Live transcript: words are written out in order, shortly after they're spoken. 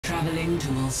traveling to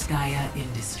Volskaya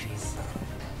Industries.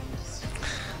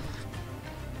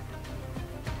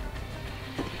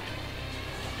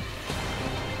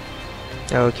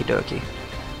 Okie dokie.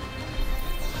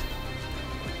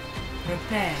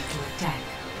 Prepare to attack.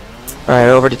 Alright,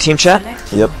 over to team chat.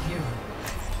 Select Yep. your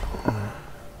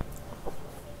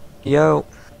hero. Yo.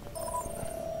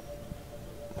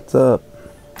 What's up?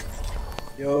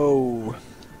 Yo,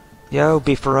 Yo,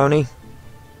 Beefaroni.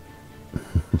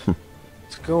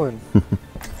 it's going.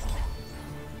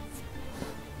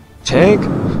 Tank.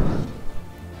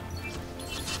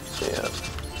 Yeah.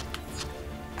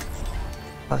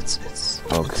 Oh, it's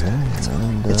Okay.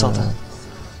 it's all done.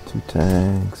 2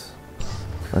 tanks.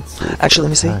 Let's see. Actually, let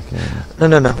me see. Attacking. No,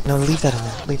 leave that in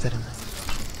there. Leave that in there.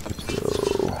 Good go.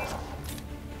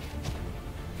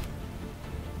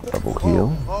 Double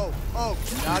heal. Oh,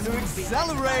 time to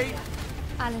accelerate!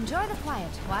 I'll enjoy the quiet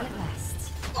while it lasts.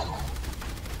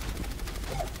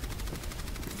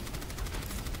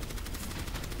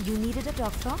 You needed a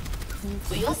doctor?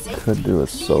 Could do a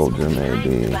soldier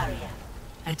maybe.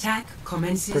 Attack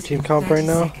commences For team in comp 30 right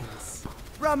now? seconds.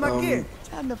 Grab my gear.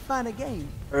 Time to find a game.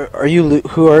 Are you?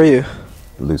 Who are you?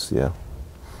 Lucia.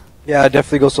 Yeah, I'd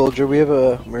definitely go soldier. We have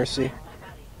a mercy.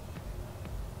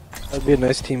 That'd be a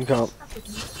nice team comp.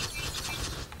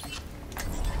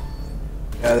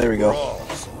 Yeah, there we go.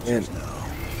 In.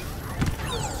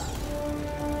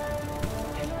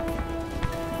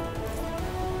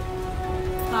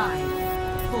 Five,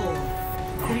 four,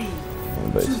 three,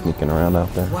 Anybody sneaking around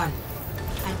out there? 1.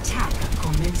 Attack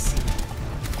commencing.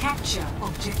 Capture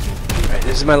objective. Alright,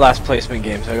 this is my last placement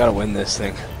game, so I gotta win this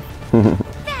thing. There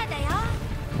they are.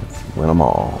 Win them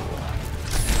all.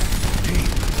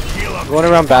 Going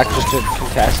around back just to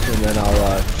contest, and then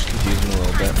I'll just confuse them a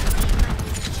little bit.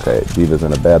 Okay, Diva's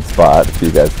in a bad spot. If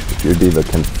your Diva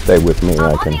can stay with me,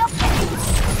 I'll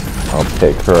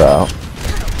take her out.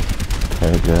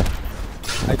 Okay, good.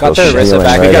 I got Go the Orisa healing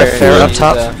back right here. up Fair here. up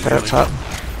top. Fair up top.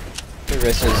 The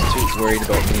Orisa's too worried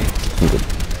about me.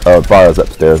 Oh, Vara's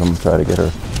upstairs. I'm gonna try to get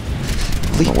her. I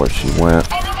don't know where she went.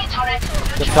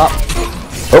 Up top.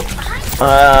 Oh!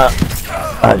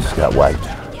 I just got wiped.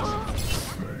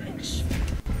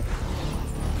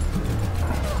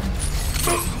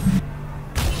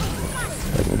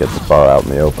 I can get the bar out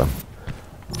in the open.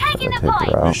 Try to take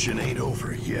her out. Mission ain't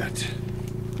over yet.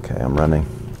 Okay, I'm running.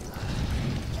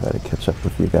 Try to catch up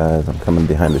with you guys. I'm coming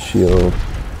behind the shield.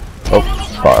 Oh,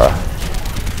 Vara.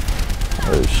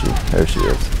 Where is she? There she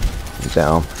is. She's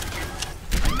down.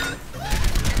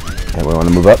 Okay, we want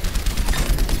to move up?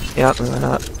 Yeah, why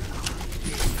not?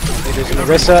 There's an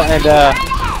Orisa and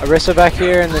Orisa back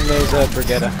here, and then there's a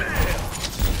Brigitte.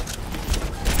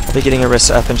 I'll be getting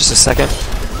Orisa up in just a second.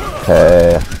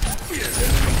 Okay.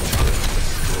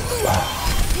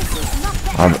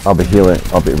 I'll be healing.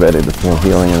 I'll be ready to full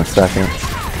healing in a second.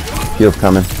 Heal's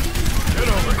coming.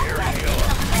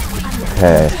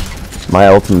 Okay. My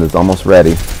ultimate is almost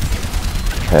ready.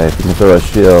 Okay, if you can throw a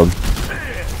shield.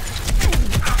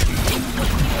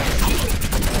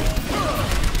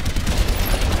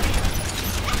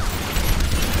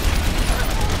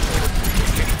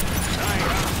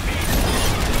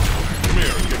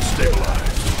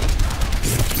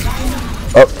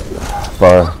 Oh,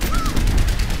 far.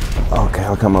 Okay,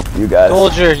 I'll come up with you guys.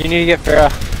 Soldier, you need to get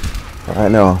Farah. I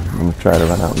know. I'm gonna try to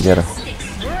run out and get her.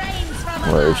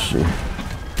 Where is she?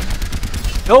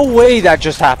 No way that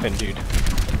just happened, dude.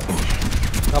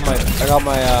 I got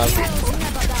my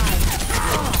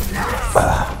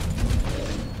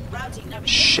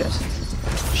Shit.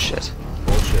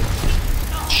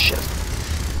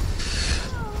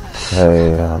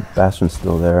 Okay, Bastion's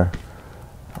still there.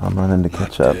 I'm running to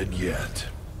catch up. Dead yet.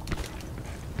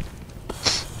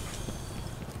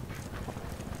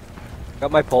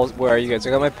 got my pulse. Where are you guys?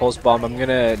 I got my pulse bomb. I'm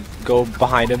gonna go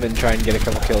behind him and try and get a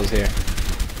couple kills here.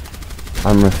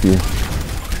 I'm with you.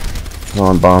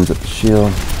 Throwing bombs at the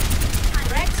shield.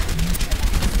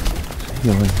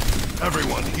 Healing.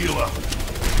 Everyone heal up.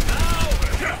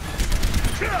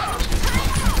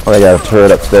 Oh, I got a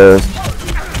turret upstairs.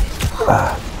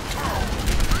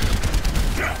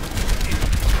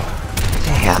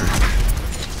 Damn.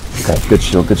 Okay, good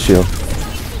shield, good shield.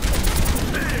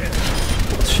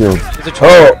 Shield. There's a Tor.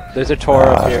 Oh! There's a Tor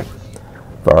up here.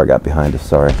 Bar got behind us,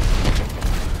 sorry.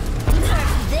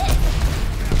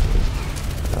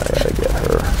 I gotta get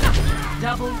her.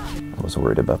 I was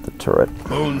worried about the turret.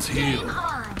 Bones heal.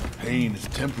 Pain is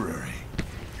temporary.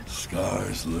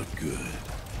 Scars look good.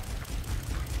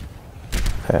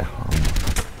 Okay.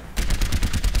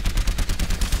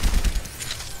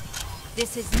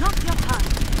 This is not your time.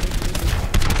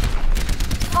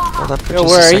 Hold up for Yo,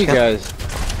 just where a are second. you guys?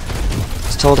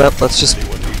 Just hold up. Let's just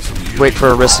wait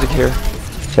for Orisa to here.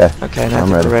 Okay. Okay, now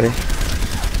I'm I think we're ready.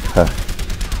 Huh.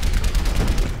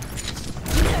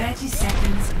 30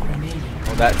 seconds remaining.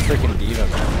 Oh, that freaking diva,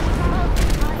 man.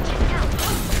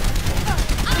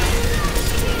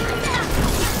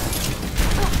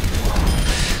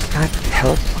 God,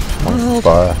 help.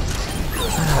 Far.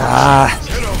 Ah.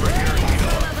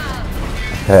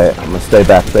 Okay, I'm gonna stay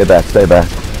back, stay back, stay back.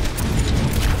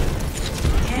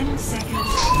 10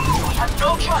 seconds.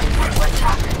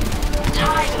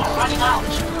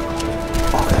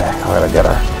 Okay, alright, I get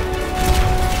her.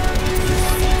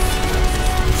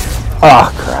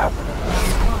 Ah, crap.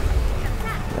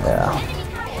 Yeah.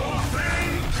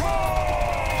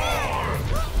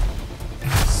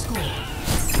 Score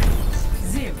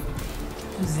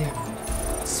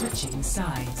 0-0. Switching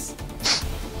sides.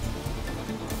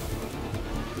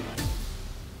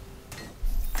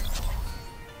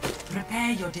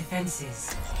 Prepare your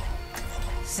defenses.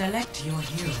 Select your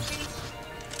hero.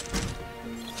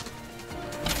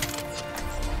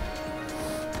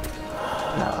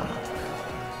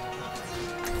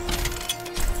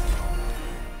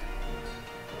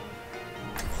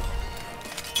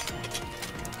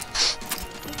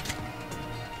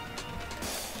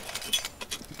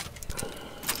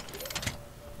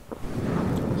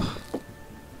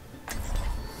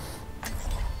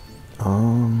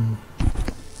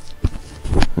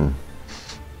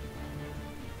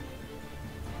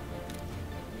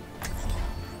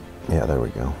 Yeah, there we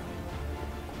go.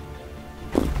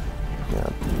 Yeah.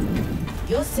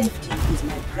 Your safety is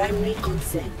my primary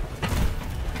concern.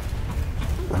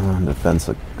 Defense,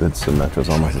 a good Symmetra is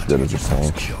almost as good as a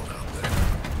tank. Killed out there.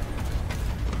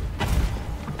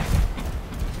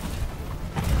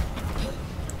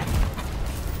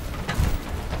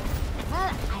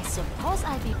 Well, I suppose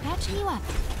I'll be patching you up,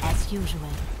 as usual.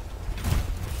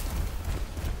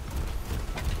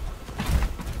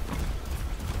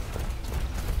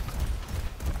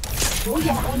 For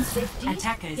your own safety,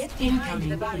 Attackers get behind incoming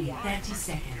the in barrier. 30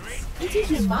 seconds. It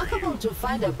is remarkable to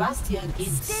find a bastion in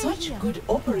such good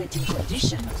operating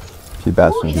condition. If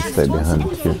Bastion just stay behind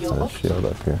here, the shield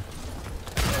up here.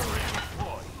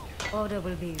 Order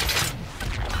will be.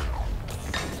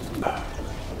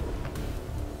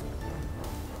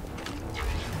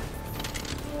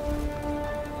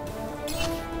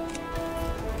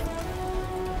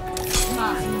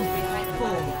 Five,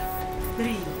 4,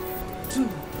 3, 2,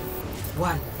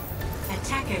 1.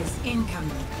 Attackers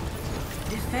incoming.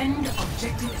 Defend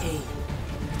objective A.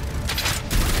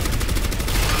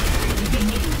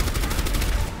 Beginning.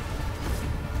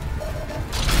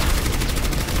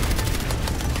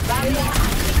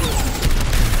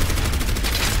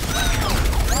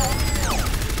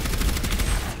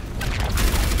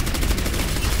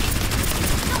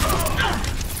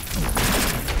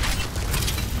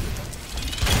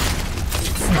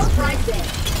 Stop right there.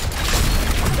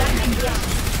 Standing ground.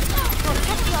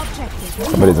 Protect the objective.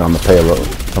 Somebody's on the payload.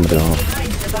 Somebody on.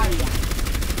 Behind the barrier.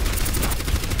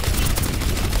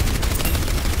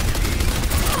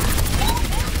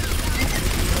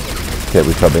 Okay,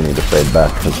 we probably need to fade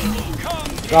back.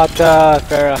 Got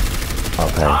Farah.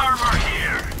 Okay.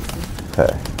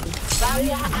 Okay.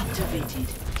 Barrier activated.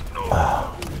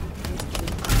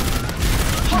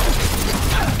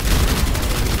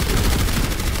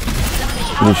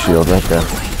 New shield right there.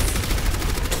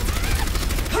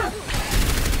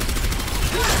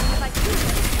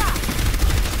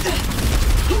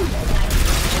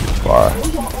 Far.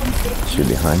 She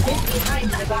behind.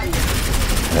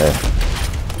 Okay.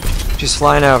 She's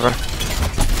flying over.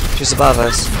 She's above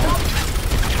us.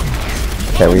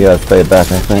 Okay, we gotta fade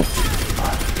back, I think.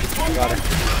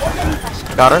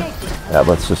 Got her? Yeah,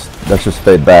 let's just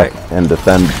fade back and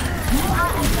defend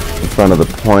in front of the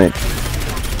point.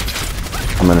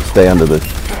 I'm gonna stay under the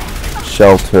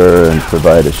shelter and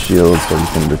provide a shield so we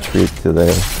can retreat to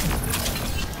there.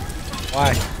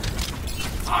 Why?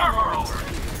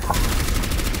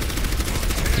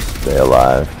 Stay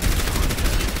alive.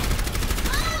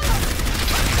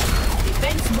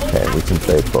 Okay, we can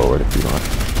fade forward if you want.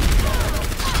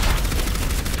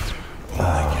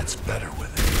 Only gets better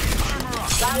with it.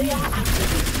 Barrier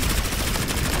activated.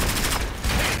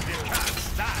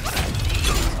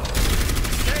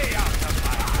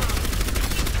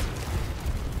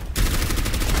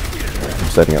 I'm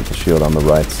setting up the shield on the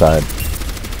right side.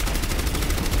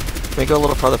 Can we go a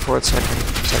little farther forward so I can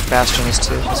protect Bastion as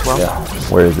well? Yeah.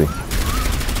 Where is he?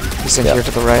 He's in Yeah. here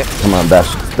to the right. Come on,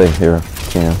 Bastion, stay here if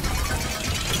you can.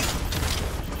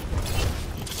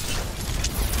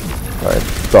 Alright,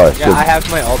 sorry. Yeah, I have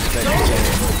my ultimate.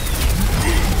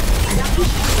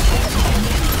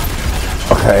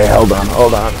 Okay, hold on.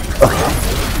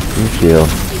 Okay. Shield.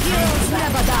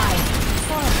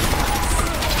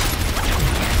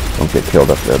 Don't get killed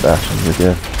up there, Bastion. You're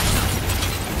good.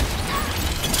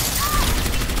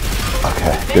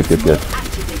 Okay, good.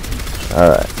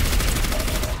 Alright.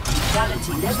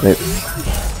 Snape.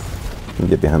 You can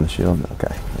get behind the shield.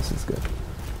 Okay, this is good.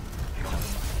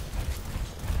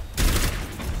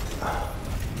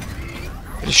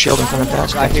 Put a shield in front of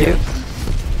that. I hear.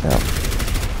 Yeah.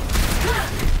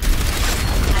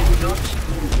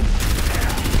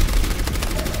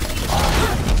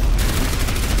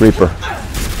 Reaper.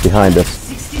 Behind us.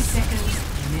 60 seconds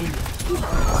remaining.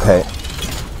 Okay.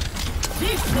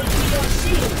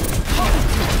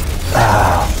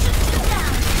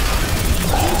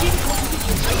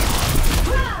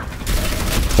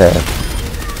 Okay.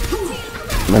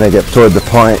 I'm gonna get toward the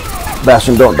point.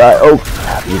 Bastion, don't die. Oh,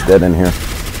 he's dead in here.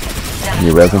 Can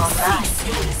you res him?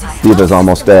 D.Va's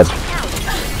almost dead.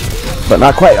 But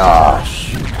not quite. Ah,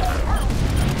 shoot.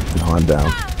 No, I'm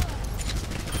down.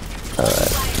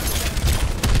 Alright.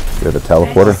 You're the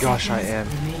teleporter? Oh gosh, I am.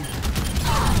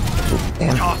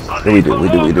 Damn. We do.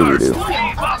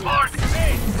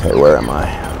 Okay, where am I?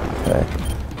 Okay.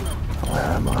 Where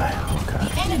am I?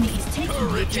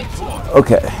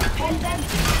 Okay.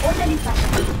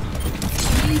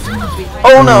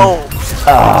 Oh no!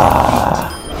 Ah!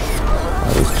 I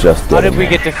was just How did we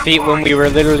there. get defeat when we were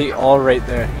literally all right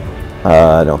there?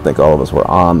 I don't think all of us were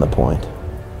on the point.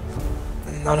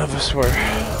 None of us were.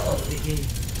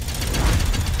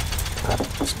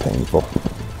 It's painful.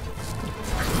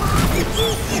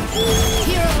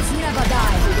 Heroes never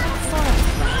die.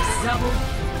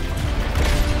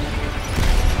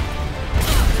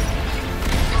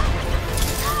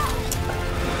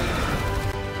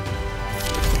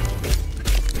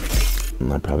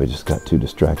 And I probably just got too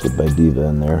distracted by D.Va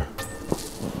in there.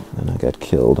 And I got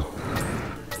killed.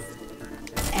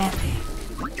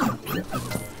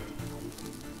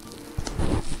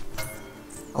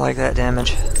 I like that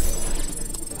damage.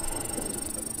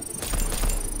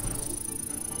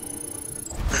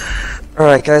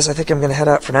 Alright guys, I think I'm gonna head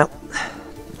out for now.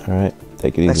 Alright,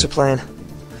 take it easy. Thanks for playing.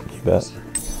 You bet.